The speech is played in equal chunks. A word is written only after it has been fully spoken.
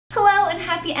and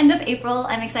happy end of April.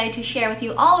 I'm excited to share with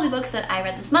you all of the books that I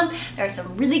read this month. There are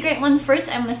some really great ones.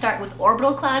 First, I'm going to start with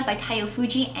Orbital Cloud by Taiyo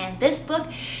Fujii, and this book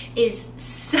is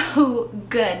so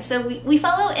good. So we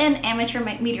follow an amateur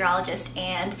meteorologist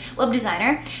and web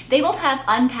designer. They both have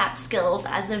untapped skills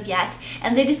as of yet,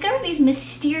 and they discover these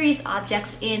mysterious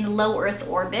objects in low Earth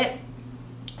orbit.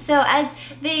 So as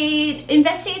they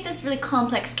investigate this really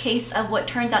complex case of what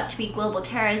turns out to be global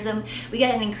terrorism, we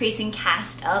get an increasing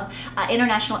cast of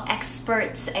international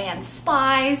experts and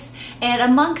spies, and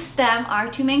amongst them our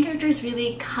two main characters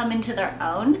really come into their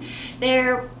own.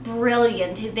 They're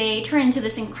brilliant. They turn into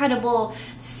this incredible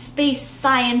space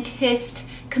scientist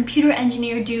computer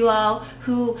engineer duo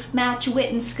who match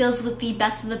wit and skills with the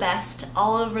best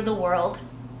all over the world.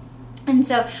 And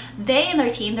so they and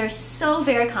their team, they're so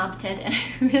very competent, and I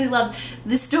really love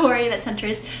the story that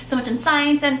centers so much in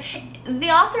science, and the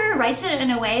author writes it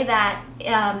in a way that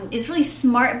is really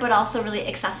smart but also really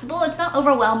accessible. It's not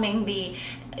overwhelming the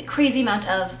crazy amount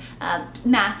of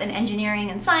math and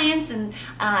engineering and science, and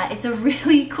it's a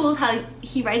really cool how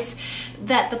he writes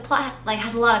that the plot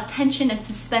has a lot of tension and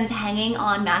suspense hanging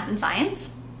on math and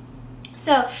science.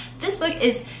 So this book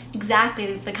is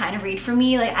exactly the kind of read for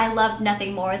me. I love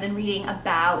nothing more than reading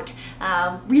about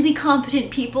really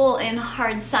competent people in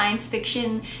hard science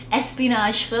fiction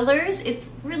espionage thrillers.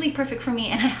 It's really perfect for me,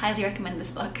 and I highly recommend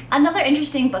this book. Another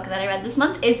interesting book that I read this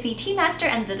month is The Tea Master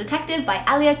and the Detective by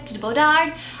Aliette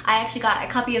Bodard. I actually got a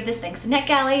copy of this thanks to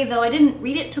NetGalley, though I didn't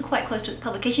read it till quite close to its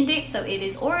publication date, so it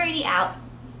is already out.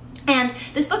 And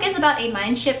this book is about a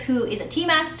mine ship who is a tea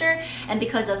master, and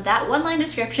because of that one-line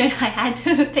description, I had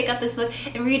to pick up this book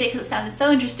and read it because it sounded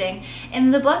so interesting. In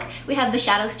the book, we have the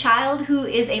Shadow's Child, who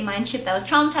is a mine ship that was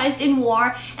traumatized in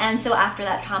war, and so after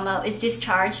that trauma is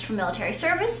discharged from military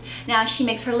service. Now she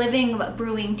makes her living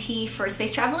brewing tea for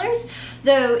space travelers,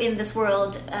 though in this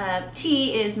world,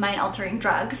 tea is mind-altering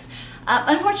drugs.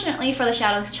 Unfortunately for the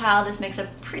Shadow's Child, this makes a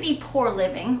pretty poor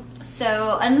living,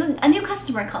 so a new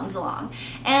customer comes along.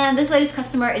 And this latest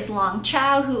customer is Long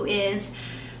Chow, who is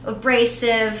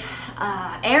abrasive,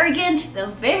 arrogant, though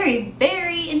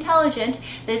very intelligent.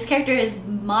 This character is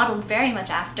modeled very much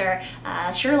after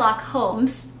Sherlock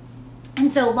Holmes.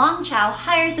 And so Long Chow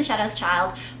hires the Shadow's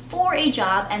Child for a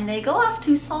job, and they go off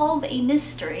to solve a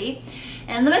mystery.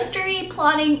 And the mystery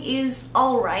plotting is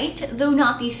alright, though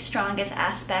not the strongest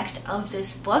aspect of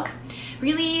this book.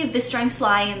 Really, the strengths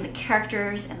lie in the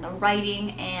characters and the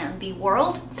writing and the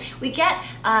world. We get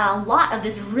a lot of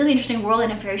this really interesting world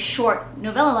in a very short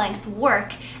novella-length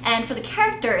work, and for the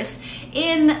characters,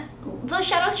 in The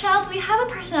Shadow's Child, we have a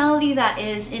personality that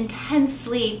is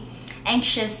intensely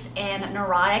anxious and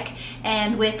neurotic,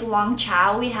 and with Long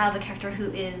Chow, we have a character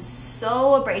who is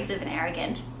so abrasive and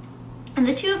arrogant. And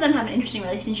the two of them have an interesting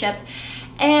relationship,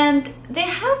 and they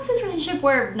have this relationship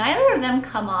where neither of them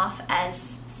come off as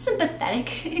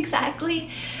sympathetic exactly,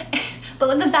 but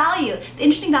with the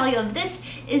interesting value of this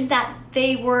is that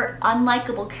they were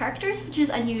unlikable characters, which is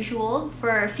unusual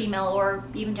for female or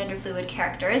even gender fluid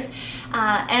characters,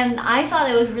 and I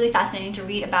thought it was really fascinating to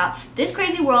read about this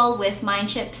crazy world with mine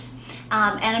ships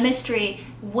and a mystery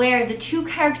where the two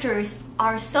characters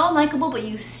are so unlikable but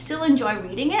you still enjoy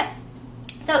reading it.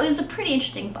 So it was a pretty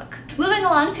interesting book. Moving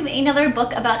along to another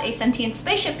book about a sentient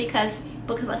spaceship, because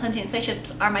books about sentient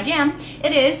spaceships are my jam.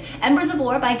 It is Embers of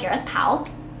War by Gareth Powell.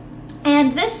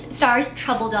 And this stars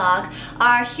Trouble Dog,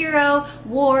 our hero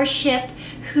warship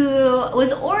who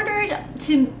was ordered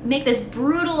to make this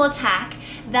brutal attack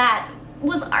that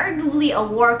was arguably a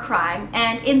war crime,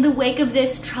 and in the wake of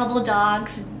this, Trouble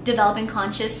Dog's developing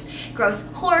conscience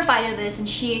grows horrified of this, and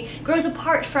she grows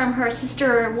apart from her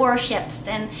sister warships,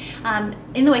 and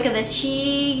in the wake of this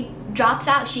she drops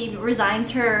out, she resigns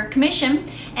her commission,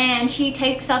 and she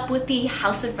takes up with the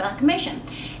House of Reclamation.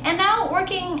 And now,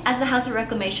 working as the House of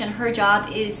Reclamation, her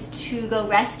job is to go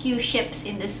rescue ships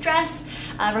in distress,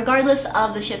 regardless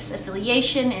of the ship's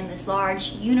affiliation in this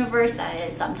large universe that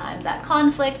is sometimes at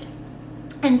conflict.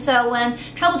 And so when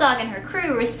Trouble Dog and her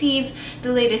crew receive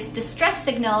the latest distress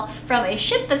signal from a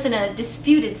ship that's in a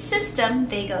disputed system,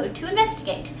 they go to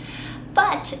investigate.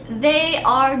 But they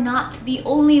are not the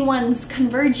only ones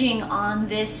converging on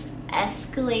this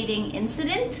escalating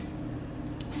incident.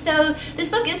 So this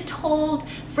book is told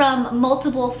from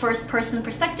multiple first-person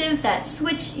perspectives that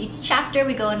switch each chapter.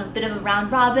 We go in a bit of a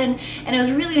round robin, and it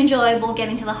was really enjoyable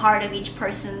getting to the heart of each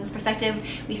person's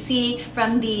perspective. We see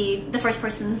from the first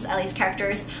person's, at least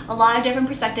characters, a lot of different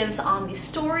perspectives on the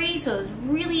story, so it's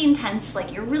really intense,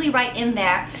 you're really right in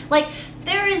there.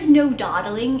 There is no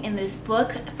dawdling in this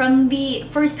book. From the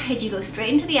first page, you go straight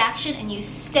into the action and you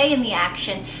stay in the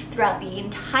action throughout the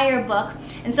entire book.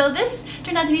 And so this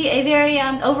turned out to be a very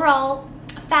overall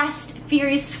fast,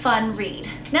 furious, fun read.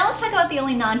 Now let's talk about the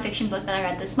only nonfiction book that I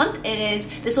read this month. It is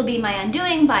This Will Be My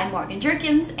Undoing by Morgan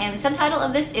Jerkins, and the subtitle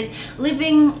of this is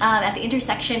Living at the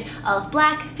Intersection of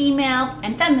Black, Female,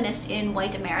 and Feminist in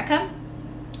White America.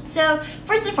 So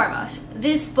first and foremost,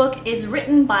 this book is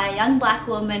written by a young black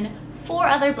woman for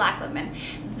other black women.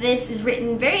 This is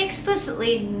written very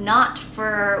explicitly not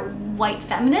for white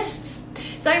feminists.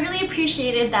 So I really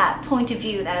appreciated that point of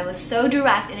view, that it was so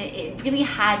direct and it really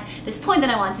had this point that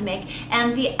I wanted to make.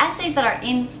 And the essays that are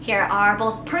in here are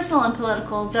both personal and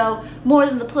political, though more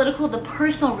than the political, the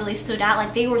personal really stood out.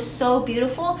 Like, they were so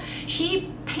beautiful.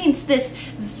 She paints this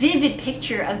vivid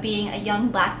picture of being a young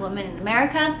black woman in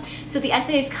America. So the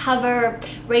essays cover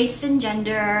race and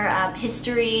gender,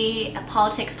 history,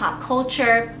 politics, pop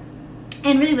culture,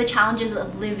 and really the challenges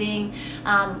of living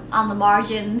on the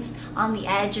margins, on the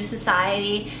edge of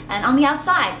society, and on the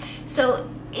outside. So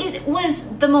it was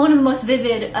one of the most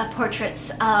vivid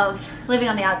portraits of living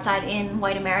on the outside in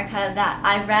white America that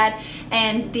I've read,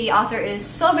 and the author is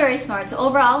so very smart. So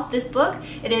overall, this book,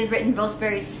 it is written both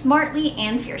very smartly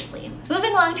and fiercely.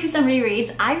 Moving along to some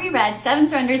rereads, I reread Seven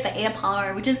Surrenders by Ada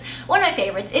Palmer, which is one of my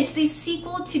favorites. It's the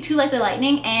sequel to Two Like the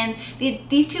Lightning, and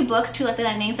these two books, Two Like the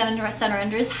Lightning, Seven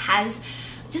Surrenders, has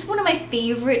just one of my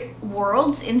favorite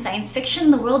worlds in science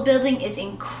fiction. The world building is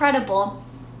incredible.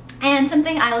 And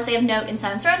something I will say of note in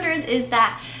Seven Surrenders is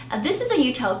that this is a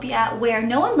utopia where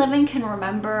no one living can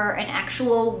remember an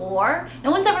actual war.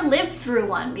 No one's ever lived through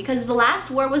one because the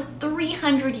last war was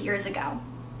 300 years ago.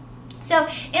 So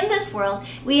in this world,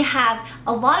 we have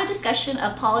a lot of discussion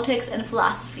of politics and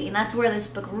philosophy, and that's where this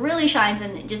book really shines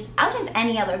and just outshines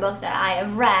any other book that I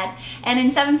have read. And in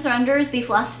Seven Surrenders, the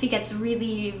philosophy gets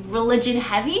really religion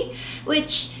heavy,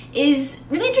 which is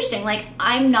really interesting. Like,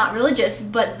 I'm not religious,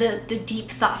 but the deep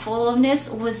thoughtfulness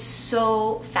was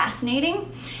so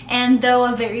fascinating. And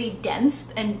though a very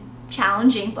dense and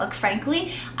challenging book,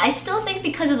 frankly, I still think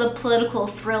because of the political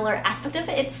thriller aspect of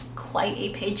it, it's quite a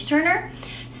page turner.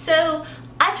 So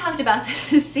I've talked about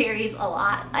this series a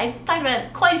lot. I talked about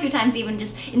it quite a few times, even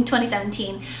just in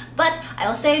 2017. But I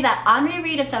will say that on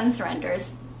reread of Seven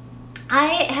Surrenders, I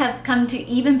have come to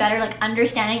even better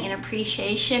understanding and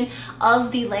appreciation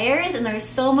of the layers, and there's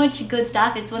so much good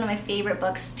stuff. It's one of my favorite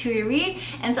books to reread,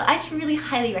 and so I really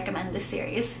highly recommend this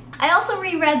series. I also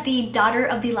reread the Daughter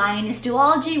of the Lioness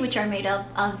duology, which are made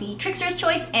up of the Trickster's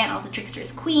Choice and also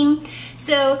Trickster's Queen.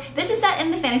 So this is set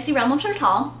in the fantasy realm of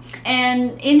Tortall,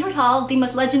 and in Tortall, the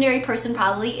most legendary person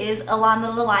probably is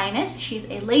Alana the Lioness. She's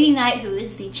a lady knight who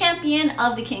is the champion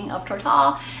of the King of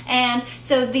Tortall, and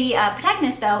so the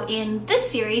protagonist, though, in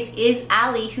this series is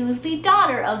Allie, who's the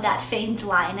daughter of that famed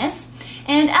lioness.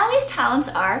 And Allie's talents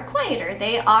are quieter.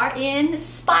 They are in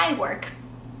spy work.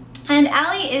 And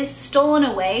Allie is stolen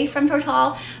away from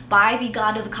Tortall by the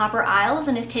god of the Copper Isles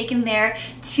and is taken there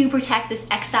to protect this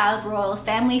exiled royal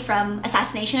family from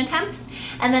assassination attempts.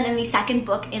 And then in the second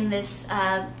book in this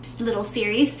little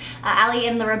series, Allie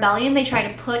and the Rebellion, they try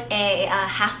to put a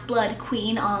half-blood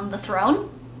queen on the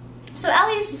throne. So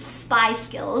Allie's spy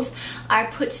skills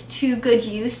are put to good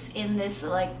use in this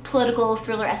political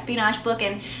thriller espionage book,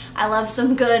 and I love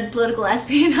some good political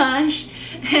espionage.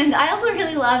 And I also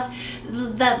really loved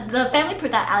the family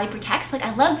that Allie protects.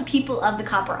 I love the people of the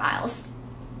Copper Isles.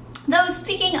 Though,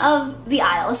 speaking of the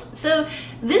Isles, so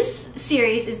this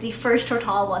series is the first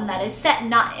Tortall one that is set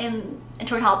not in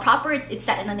Tortall proper, it's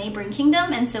set in a neighboring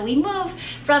kingdom, and so we move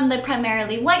from the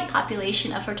primarily white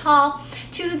population of Tortall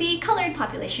to the colored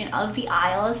population of the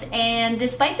Isles, and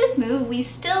despite this move, we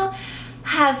still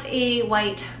have a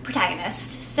white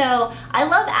protagonist. So I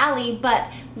love Allie, but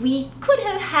we could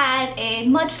have had a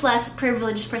much less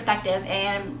privileged perspective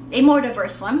and a more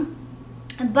diverse one.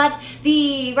 But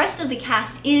the rest of the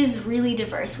cast is really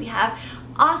diverse. We have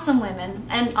awesome women,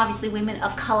 and obviously women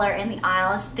of color in the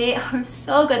Isles. They are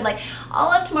so good.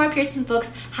 All of Tamora Pierce's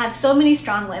books have so many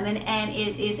strong women, and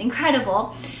it is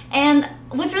incredible. And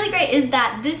what's really great is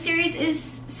that this series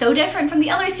is so different from the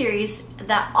other series,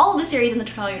 that all the series in the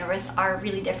Tortall universe are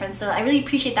really different. So I really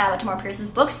appreciate that about Tamora Pierce's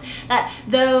books, that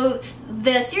though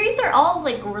the series are all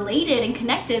related and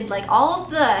connected, all of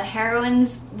the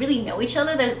heroines really know each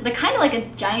other. They're kind of like a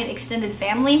giant extended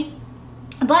family.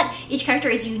 But each character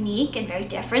is unique and very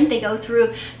different. They go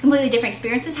through completely different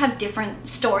experiences, have different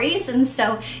stories, and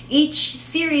so each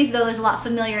series, though there's a lot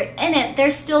familiar in it, they're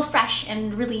still fresh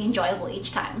and really enjoyable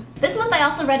each time. This month I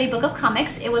also read a book of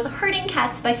comics. It was Herding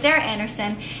Cats by Sarah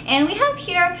Andersen, and we have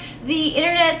here the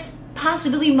internet's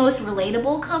possibly most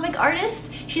relatable comic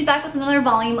artist. She's back with another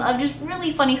volume of just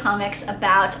really funny comics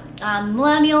about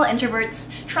millennial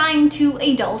introverts trying to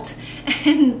adult.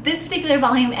 And this particular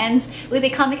volume ends with a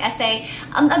comic essay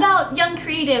about young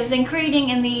creatives and creating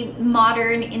in the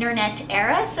modern internet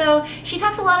era. So she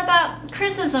talks a lot about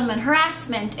criticism and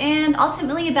harassment and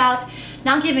ultimately about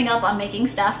not giving up on making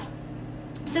stuff.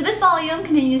 So this volume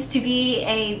continues to be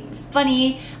a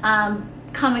funny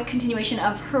comic continuation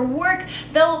of her work,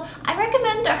 though I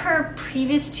recommend her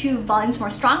previous 2 volumes more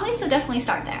strongly, so definitely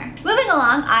start there. Moving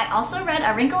along, I also read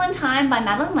A Wrinkle in Time by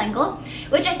Madeleine,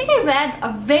 which I think I read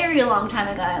a very long time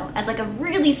ago as like a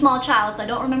really small child, so I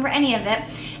don't remember any of it.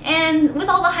 And with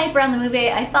all the hype around the movie,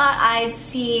 I thought I'd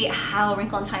see how A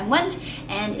Wrinkle in Time went,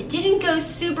 and it didn't go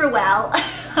super well,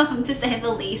 to say the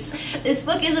least. This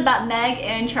book is about Meg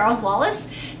and Charles Wallace.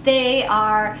 They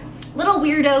are little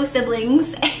weirdo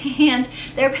siblings, and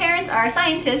their parents are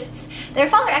scientists. Their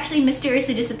father actually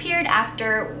mysteriously disappeared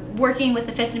after working with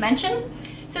the 5th dimension.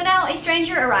 So now a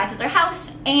stranger arrives at their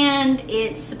house, and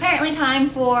it's apparently time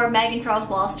for Meg and Charles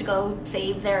Wallace to go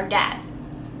save their dad.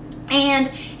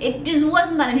 And it just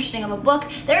wasn't that interesting of a book.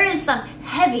 There is some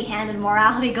heavy-handed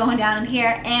morality going down in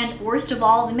here, and worst of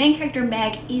all, the main character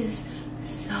Meg is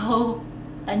so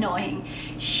annoying.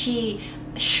 She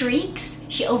shrieks,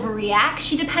 she overreacts,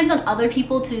 she depends on other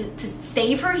people to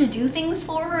save her, to do things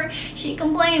for her. She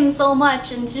complains so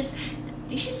much, and she's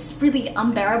just really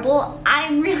unbearable.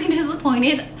 I'm really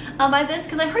disappointed by this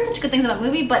because I've heard such good things about the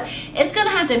movie, but it's gonna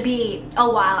have to be a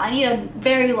while. I need a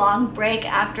very long break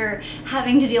after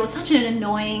having to deal with such an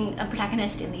annoying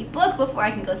protagonist in the book before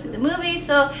I can go see the movie,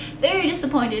 so very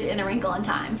disappointed in A Wrinkle in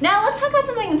Time. Now let's talk about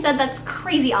something instead that's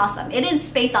crazy awesome. It is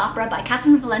Space Opera by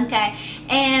Catherynne Valente,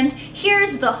 and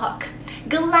here's the hook.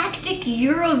 Galactic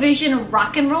Eurovision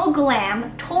rock and roll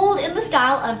glam told in the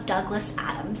style of Douglas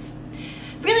Adams.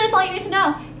 Really, that's all you need to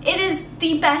know. It is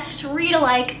the best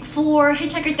read-alike for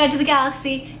Hitchhiker's Guide to the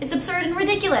Galaxy. It's absurd and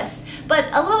ridiculous, but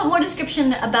a little bit more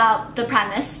description about the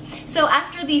premise. So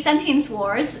after the Sentience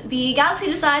Wars, the galaxy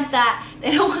decides that they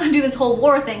don't want to do this whole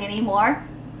war thing anymore.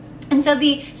 And so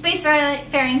the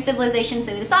spacefaring civilizations,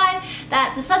 they decide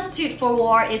that the substitute for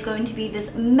war is going to be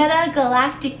this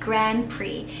meta-galactic Grand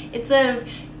Prix. It's a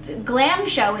glam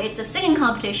show, it's a singing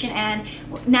competition, and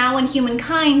now when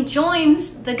humankind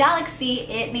joins the galaxy,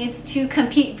 it needs to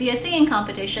compete via singing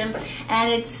competition,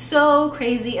 and it's so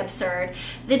crazy absurd.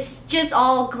 It's just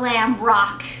all glam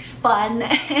rock fun,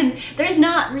 and there's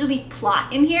not really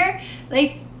plot in here.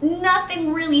 Like,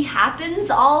 nothing really happens.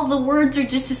 All the words are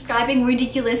just describing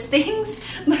ridiculous things,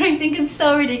 but I think it's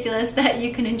so ridiculous that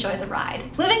you can enjoy the ride.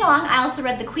 Moving along, I also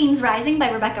read The Queen's Rising by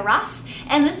Rebecca Ross,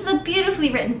 and this is a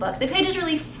beautifully written book. The pages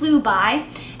really flew by,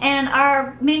 and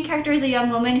our main character is a young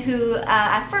woman who,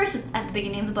 at first, at the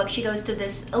beginning of the book, she goes to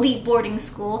this elite boarding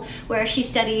school where she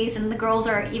studies, and the girls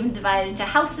are even divided into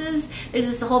houses. There's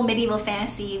this whole medieval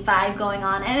fantasy vibe going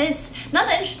on, and it's not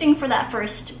that interesting for that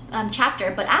first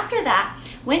chapter, but after that,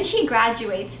 when she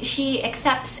graduates, she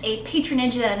accepts a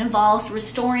patronage that involves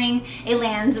restoring a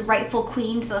land's rightful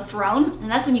queen to the throne, and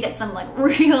that's when you get some like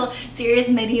real serious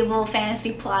medieval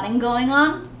fantasy plotting going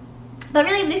on. But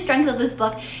really the strength of this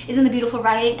book is in the beautiful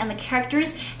writing and the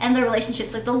characters and the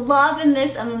relationships, like the love in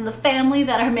this and then the family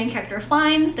that our main character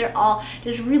finds. They're all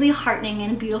just really heartening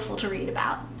and beautiful to read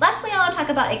about. Lastly, I want to talk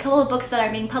about a couple of books that are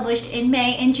being published in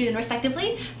May and June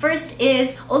respectively. First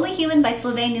is Only Human by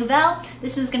Sylvain Neuvel.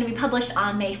 This is going to be published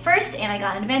on May 1st, and I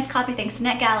got an advance copy thanks to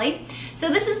NetGalley. So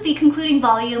this is the concluding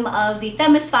volume of the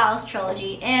Themis Files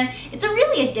trilogy, and it's a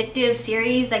really addictive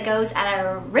series that goes at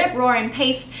a rip-roaring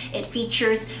pace. It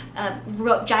features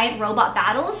giant robot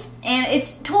battles, and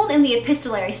it's told in the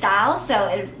epistolary style, so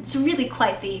it's really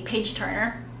quite the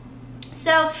page-turner.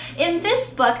 So in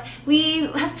this book, we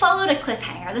have followed a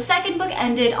cliffhanger. The second book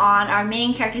ended on our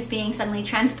main characters being suddenly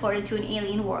transported to an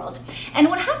alien world. And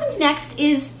what happens next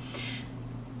is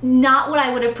not what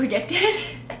I would have predicted.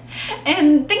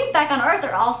 And things back on Earth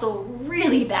are also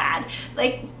really bad.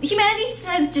 Like, humanity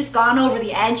has just gone over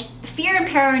the edge. Fear and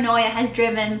paranoia has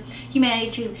driven humanity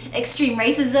to extreme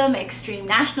racism, extreme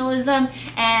nationalism,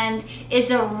 and it's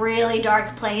a really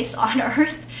dark place on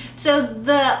Earth. So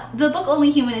the book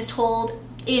Only Human is told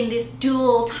in this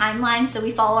dual timeline, so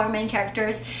we follow our main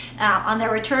characters on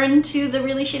their return to the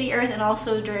really shitty Earth and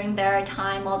also during their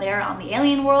time while they're on the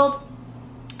alien world.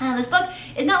 This book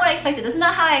is not what I expected. This is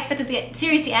not how I expected the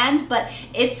series to end, but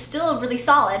it's still really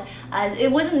solid.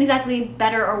 It wasn't exactly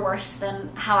better or worse than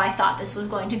how I thought this was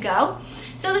going to go.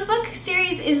 So this book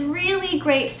series is really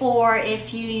great for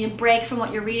if you need a break from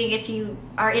what you're reading, if you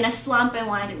are in a slump and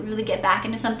want to really get back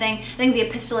into something. I think the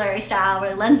epistolary style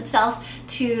really lends itself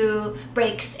to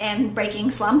breaks and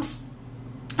breaking slumps.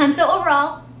 So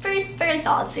overall, very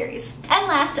solid series. And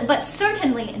last, but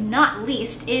certainly not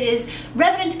least, it is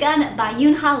Revenant Gun by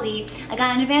Yoon Ha Lee. I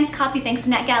got an advance copy thanks to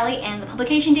NetGalley, and the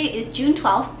publication date is June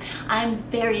 12th. I'm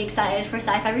very excited for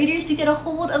sci-fi readers to get a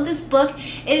hold of this book.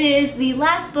 It is the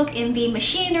last book in the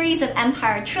Machineries of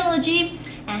Empire trilogy,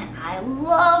 and I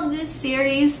love this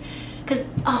series because,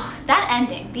 oh, that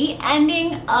ending, the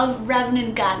ending of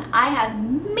Revenant Gun, I have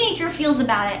major feels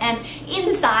about it, and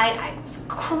inside I was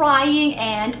crying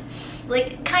and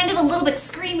like kind of a little bit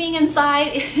screaming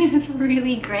inside. It's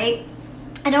really great.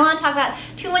 I don't want to talk about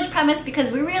too much premise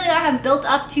because we really have built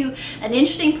up to an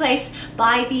interesting place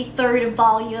by the third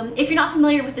volume. If you're not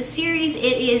familiar with the series, it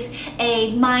is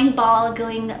a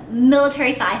mind-boggling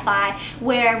military sci-fi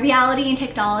where reality and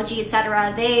technology,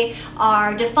 etc., they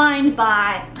are defined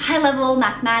by high-level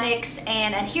mathematics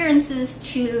and adherences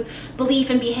to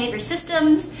belief and behavior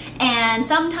systems, and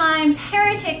sometimes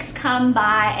heretics come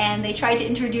by and they try to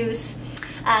introduce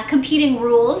competing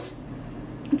rules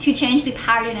to change the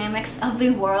power dynamics of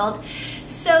the world.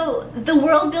 So the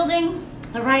world building,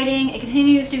 the writing, it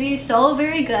continues to be so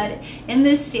very good in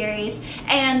this series,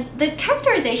 and the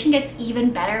characterization gets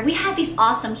even better. We have these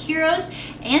awesome heroes,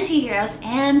 anti-heroes,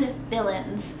 and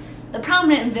villains. The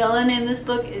prominent villain in this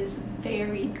book is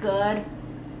very good.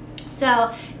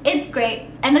 So it's great,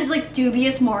 and there's like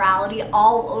dubious morality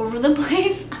all over the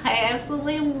place. I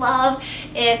absolutely love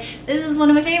it. This is one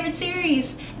of my favorite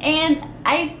series, and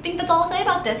I think that's all I'll say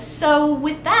about this. So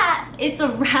with that, it's a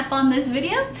wrap on this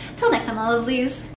video. Till next time, my lovelies.